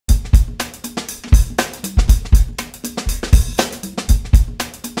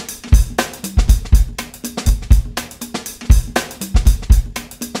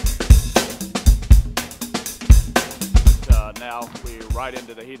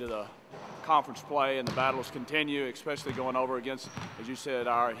heat of the conference play, and the battles continue, especially going over against, as you said,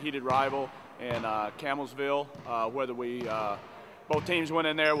 our heated rival in Campbellsville. Whether we both teams went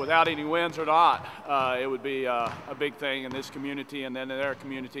in there without any wins or not, it would be a big thing in this community and then in their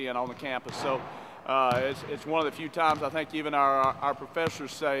community and on the campus. So it's one of the few times I think even our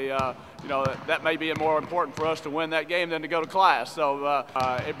professors say, you know, that may be more important for us to win that game than to go to class. So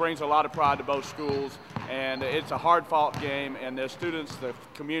it brings a lot of pride to both schools, and it's a hard-fought game, and the students, the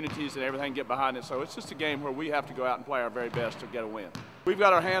communities, and everything get behind it. So it's just a game where we have to go out and play our very best to get a win. We've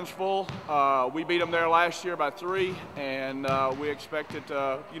got our hands full. We beat them there last year by 3, and we expect it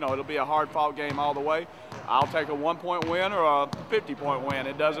to, you know, it'll be a hard-fought game all the way. I'll take a 1-point win or a 50-point win.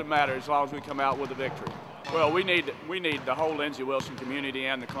 It doesn't matter as long as we come out with a victory. Well, we need the whole Lindsey Wilson community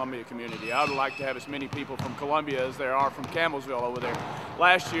and the Columbia community. I would like to have as many people from Columbia as there are from Campbellsville over there.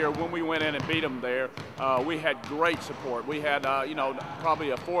 Last year, when we went in and beat them there, we had great support. We had, you know,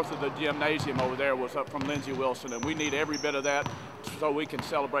 probably a fourth of the gymnasium over there was up from Lindsey Wilson, and we need every bit of that so we can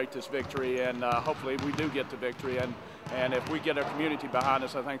celebrate this victory, and hopefully we do get the victory. And if we get our community behind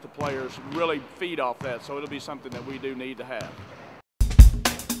us, I think the players really feed off that, so it'll be something that we do need to have.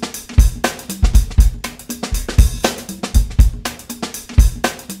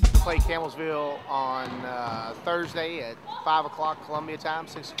 Play Campbellsville on Thursday at 5 o'clock Columbia time,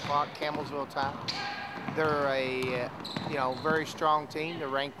 6 o'clock Campbellsville time. They're a very strong team. They're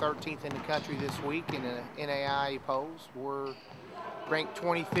ranked 13th in the country this week in the NAIA polls. We're ranked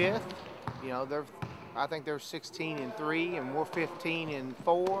 25th. You know, I think they're 16-3, and we're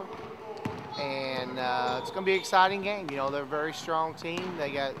 15-4. And it's going to be an exciting game. You know, they're a very strong team. They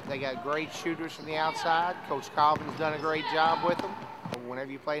got great shooters from the outside. Coach Colvin's done a great job with them.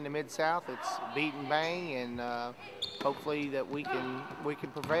 Whenever you play in the Mid-South, it's beat and bang, and hopefully that we can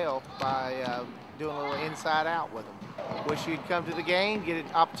prevail by doing a little inside out with them. Wish you'd come to the game, get an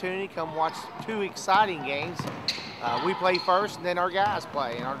opportunity, come watch 2 exciting games. We play first, and then our guys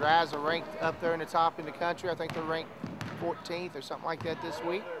play, and our guys are ranked up there in the top in the country. I think they're ranked 14th or something like that this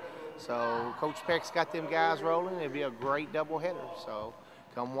week. So Coach Peck's got them guys rolling. It'll be a great doubleheader. So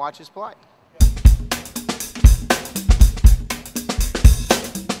come watch us play.